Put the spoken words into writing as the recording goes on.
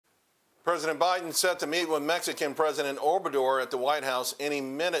President Biden set to meet with Mexican President Obrador at the White House any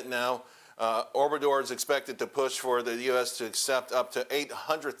minute now. Obrador is expected to push for the U.S. to accept up to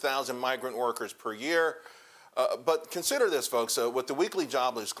 800,000 migrant workers per year. But consider this, folks, with the weekly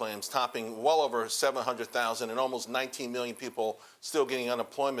jobless claims topping well over 700,000 and almost 19 million people still getting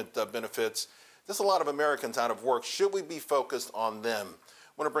unemployment benefits, there's a lot of Americans out of work. Should we be focused on them?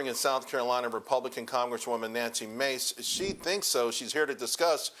 I want to bring in South Carolina Republican Congresswoman Nancy Mace. She thinks so. She's here to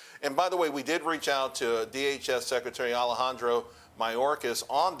discuss. And by the way, we did reach out to DHS Secretary Alejandro Mayorkas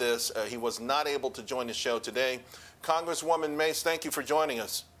on this. He was not able to join the show today. Congresswoman Mace, thank you for joining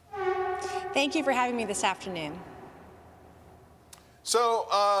us. Thank you for having me this afternoon. So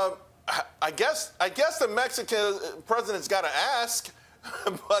I guess the Mexican president's got to ask,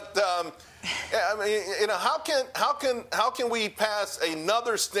 but I mean, you know, how can we pass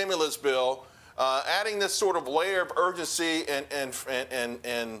another stimulus bill, adding this sort of layer of urgency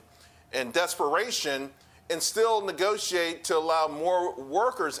and desperation, and still negotiate to allow more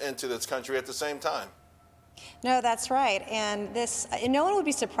workers into this country at the same time? No, that's right. And no one would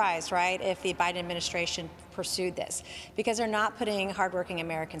be surprised, right, if the Biden administration pursued this, because they're not putting hardworking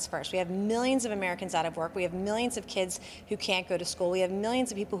Americans first. We have millions of Americans out of work. We have millions of kids who can't go to school. We have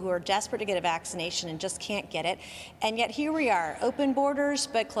millions of people who are desperate to get a vaccination and just can't get it. And yet here we are, open borders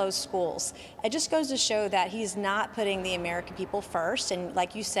but closed schools. It just goes to show that he's not putting the American people first. And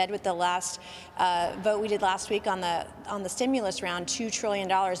like you said, with the last vote we did last week on the stimulus round, $2 trillion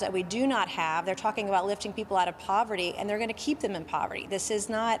that we do not have. They're talking about lifting people out of poverty, and they're going to keep them in poverty. This is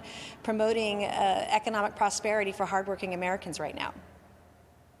not promoting economic prosperity for hardworking Americans right now.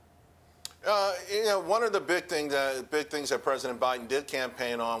 You know, one of the big things that President Biden did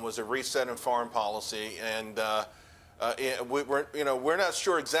campaign on was a reset in foreign policy, and we're not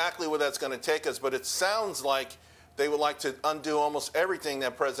sure exactly where that's going to take us, but it sounds like they would like to undo almost everything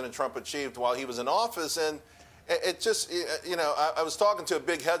that President Trump achieved while he was in office. And it just, you know, I was talking to a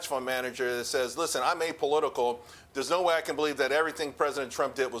big hedge fund manager that says, listen, I'm apolitical. There's no way I can believe that everything President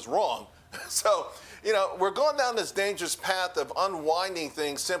Trump did was wrong. So, you know, we're going down this dangerous path of unwinding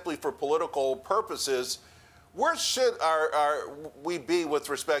things simply for political purposes. Where should we be with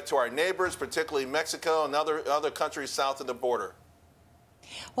respect to our neighbors, particularly Mexico and other countries south of the border?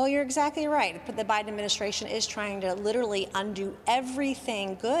 Well, you're exactly right. The Biden administration is trying to literally undo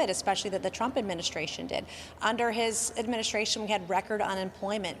everything good, especially that the Trump administration did. Under his administration, we had record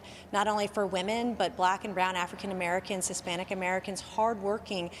unemployment, not only for women, but Black and brown African Americans, Hispanic Americans,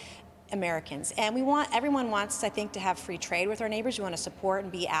 hardworking Americans. And everyone wants, I think, to have free trade with our neighbors. We want to support and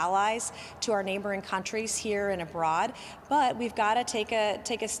be allies to our neighboring countries here and abroad. But we've got to take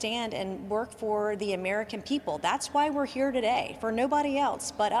a stand and work for the American people. That's why we're here today, for nobody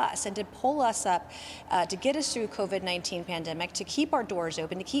else but us, and to pull us up, to get us through COVID-19 pandemic, to keep our doors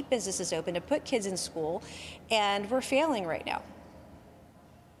open, to keep businesses open, to put kids in school. And we're failing right now.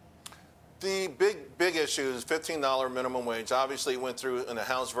 The big issue is $15 minimum wage. Obviously, it went through in the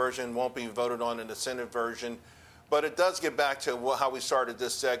House version, won't be voted on in the Senate version. But it does get back to how we started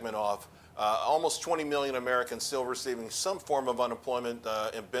this segment off. Almost 20 million Americans still receiving some form of unemployment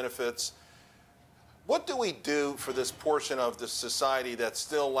and benefits. What do we do for this portion of the society that's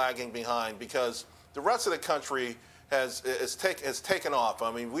still lagging behind? Because the rest of the country has taken off.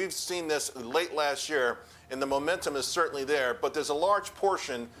 I mean, we've seen this late last year, and the momentum is certainly there. But there's a large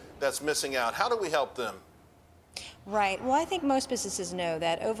portion that's missing out. How do we help them? Right. Well, I think most businesses know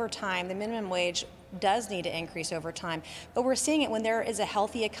that over time, the minimum wage does need to increase over time. But we're seeing it when there is a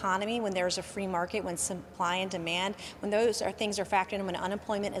healthy economy, when there's a free market, when supply and demand, when those things are factored in, when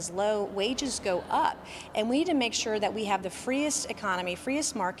unemployment is low, wages go up. And we need to make sure that we have the freest economy,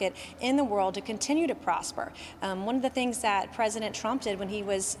 freest market in the world to continue to prosper. One of the things that President Trump did when he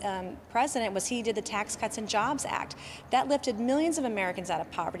was president was he did the Tax Cuts and Jobs Act. That lifted millions of Americans out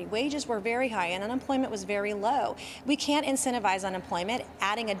of poverty. Wages were very high and unemployment was very low. We can't incentivize unemployment,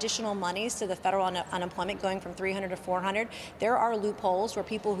 adding additional monies to the federal unemployment going from 300 to 400. There are loopholes where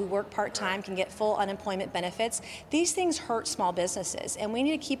people who work part-time can get full unemployment benefits. These things hurt small businesses, and we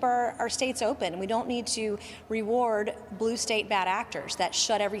need to keep our states open. We don't need to reward blue state bad actors that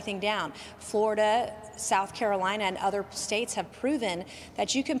shut everything down. Florida, South Carolina, and other states have proven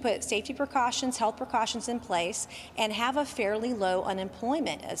that you can put safety precautions, health precautions in place and have a fairly low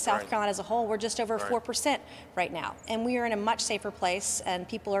unemployment. South Carolina as a whole, we're just over 4% right now, and we are in a much safer place, and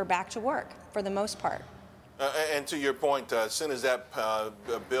people are back to work for the most part. And to your point, as soon as that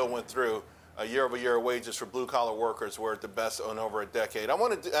bill went through, year-over-year wages for blue-collar workers were at the best in over a decade. I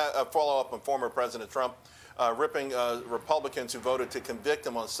wanted to follow up on former President Trump ripping Republicans who voted to convict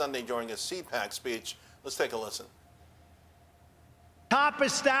him on Sunday during his CPAC speech. Let's take a listen. Top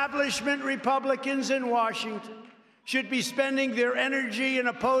establishment Republicans in Washington should be spending their energy in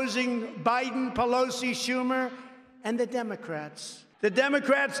opposing Biden, Pelosi, Schumer, and the Democrats. The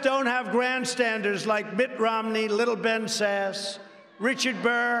Democrats don't have grandstanders like Mitt Romney, Little Ben Sass, Richard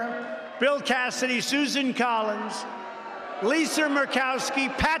Burr, Bill Cassidy, Susan Collins, Lisa Murkowski,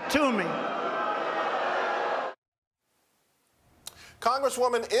 Pat Toomey.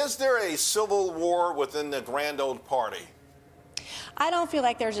 Congresswoman, is there a civil war within the grand old party? I don't feel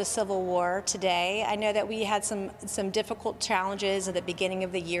like there's a civil war today. I know that we had some difficult challenges at the beginning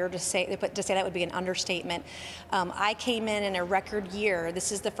of the year. To say that would be an understatement. I came in a record year.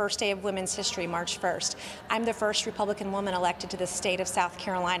 This is the first day of women's history, March 1st. I'm the first Republican woman elected to the state of South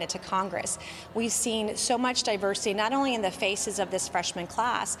Carolina to Congress. We've seen so much diversity, not only in the faces of this freshman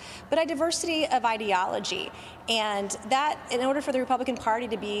class, but a diversity of ideology. And that, in order for the Republican Party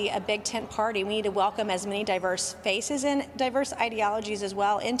to be a big tent party, we need to welcome as many diverse faces and diverse ideologies as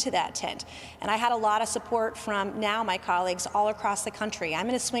well into that tent. And I had a lot of support from my colleagues all across the country. I'm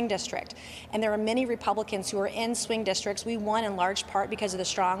in a swing district, and there are many Republicans who are in swing districts. We won in large part because of the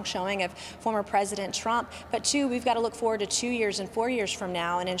strong showing of former President Trump. But two, we've got to look forward to 2 years and 4 years from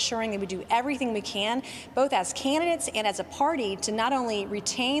now and ensuring that we do everything we can, both as candidates and as a party, to not only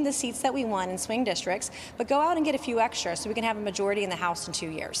retain the seats that we won in swing districts, but go out and get a few extra so we can have a majority in the House in 2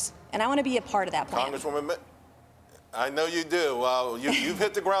 years. And I want to be a part of that plan. Congresswoman, I know you do. You've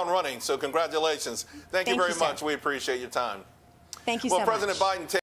hit the ground running, so congratulations. Thank you very much. We appreciate your time. Thank you so much. Well, President Biden